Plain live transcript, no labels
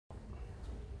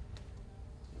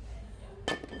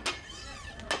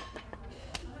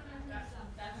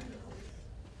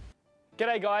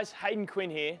G'day guys, Hayden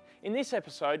Quinn here. In this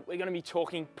episode, we're going to be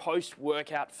talking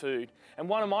post-workout food. And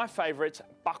one of my favourites,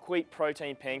 buckwheat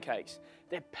protein pancakes.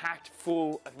 They're packed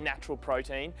full of natural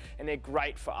protein and they're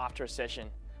great for after a session.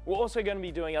 We're also going to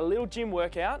be doing a little gym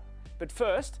workout, but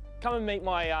first, come and meet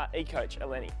my e-coach,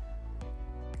 Eleni.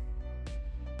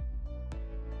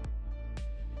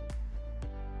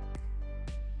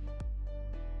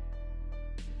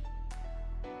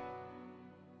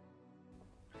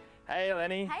 Hey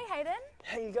Eleni. Hey Hayden.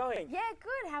 How you going? Yeah,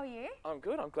 good. How are you? I'm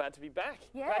good. I'm glad to be back.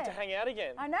 Yeah. Glad to hang out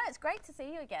again. I know, it's great to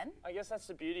see you again. I guess that's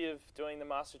the beauty of doing the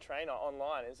Master Trainer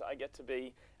online, is I get to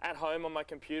be at home on my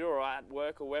computer or at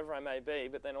work or wherever I may be,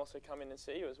 but then also come in and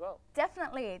see you as well.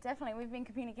 Definitely, definitely. We've been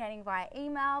communicating via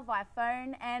email, via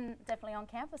phone, and definitely on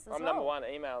campus as well. I'm number one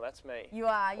email, that's me. You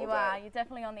are. You're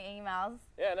definitely on the emails.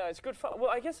 Yeah, no, it's good fun.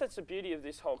 Well, I guess that's the beauty of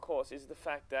this whole course, is the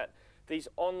fact that these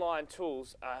online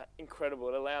tools are incredible.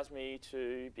 It allows me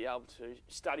to be able to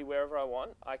study wherever I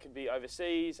want. I can be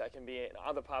overseas, I can be in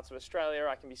other parts of Australia,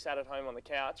 I can be sat at home on the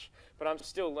couch, but I'm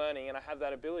still learning and I have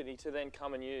that ability to then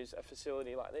come and use a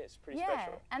facility like this. Pretty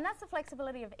special. Yeah, and that's the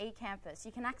flexibility of eCampus.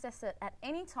 You can access it at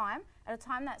any time, at a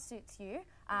time that suits you,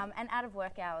 and out of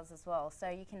work hours as well. So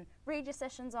you can read your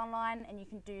sessions online and you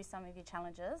can do some of your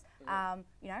challenges,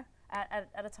 you know,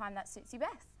 at a time that suits you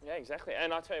best. Yeah, exactly.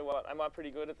 And I'll tell you what, am I pretty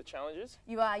good at the challenges?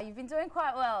 You are. You've been doing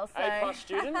quite well. So. A+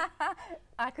 student?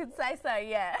 I could say so,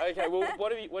 yeah. Okay, well,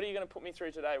 what are you going to put me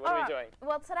through today? What are we doing?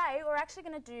 Well, today we're actually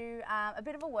going to do a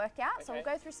bit of a workout. Okay. So we'll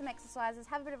go through some exercises,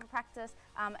 have a bit of a practice,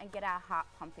 and get our heart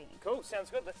pumping. Cool,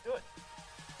 sounds good. Let's do it.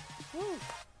 Woo.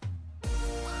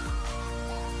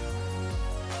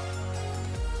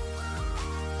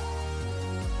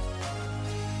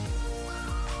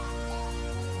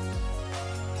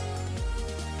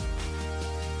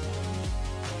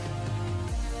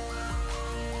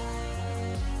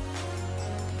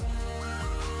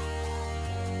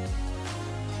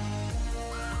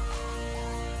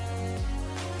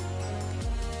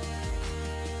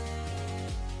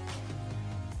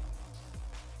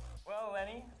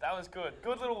 That was good.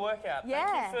 Good little workout.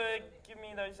 Yeah. Thank you for giving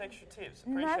me those extra tips.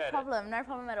 Appreciate it. No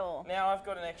problem at all. Now I've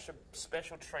got an extra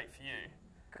special treat for you.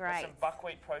 Great. Some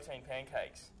buckwheat protein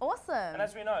pancakes. Awesome. And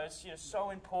as we know, it's so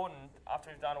important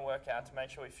after we've done a workout to make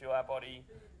sure we fuel our body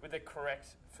with the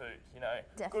correct food.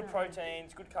 Definitely. Good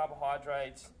proteins, good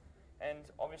carbohydrates, and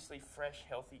obviously fresh,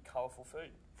 healthy, colourful food.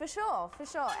 For sure, for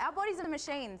sure. Our bodies are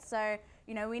machines, so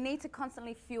we need to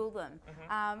constantly fuel them.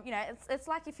 It's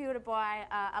like if you were to buy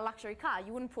a luxury car,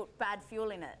 you wouldn't put bad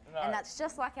fuel in it, and that's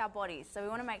just like our bodies. So we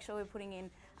want to make sure we're putting in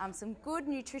some good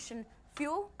nutrition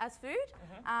fuel as food,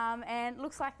 and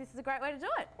looks like this is a great way to do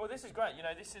it. Well, this is great.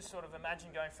 This is sort of, imagine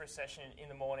going for a session in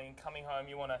the morning, coming home,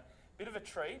 you want a bit of a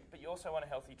treat, but you also want a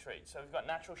healthy treat. So we've got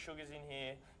natural sugars in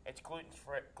here. It's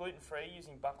gluten-free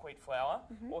using buckwheat flour.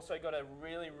 Also got a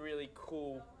really, really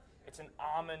cool, it's an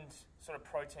almond sort of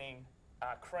protein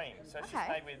cream. So it's just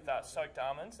made with soaked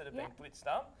almonds that have been blitzed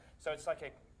up. So it's like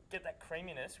get that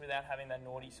creaminess without having that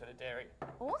naughty sort of dairy.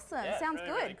 Awesome, yeah, sounds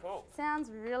really, good. Really cool.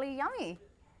 Sounds really yummy.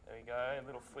 There we go,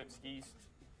 little flip skis.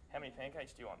 How many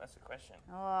pancakes do you want? That's the question.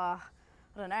 Oh, I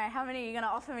don't know. How many are you going to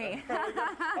offer me?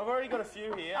 I've already got a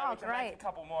few here. Oh, we can make a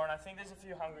couple more, and I think there's a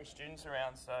few hungry students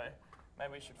around, so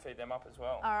maybe we should feed them up as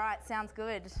well. All right, sounds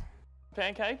good.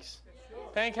 Pancakes?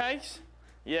 Pancakes?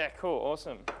 Yeah, cool,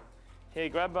 awesome. Here,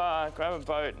 grab a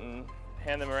boat and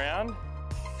hand them around.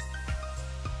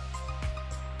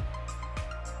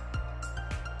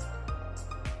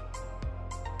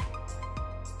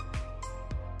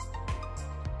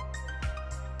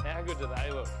 How good do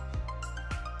they look?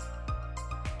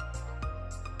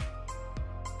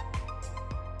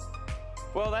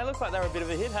 Well, they look like they're a bit of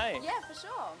a hit, hey? Yeah, for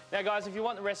sure. Now, guys, if you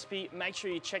want the recipe, make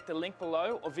sure you check the link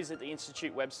below or visit the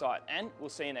Institute website, and we'll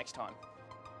see you next time.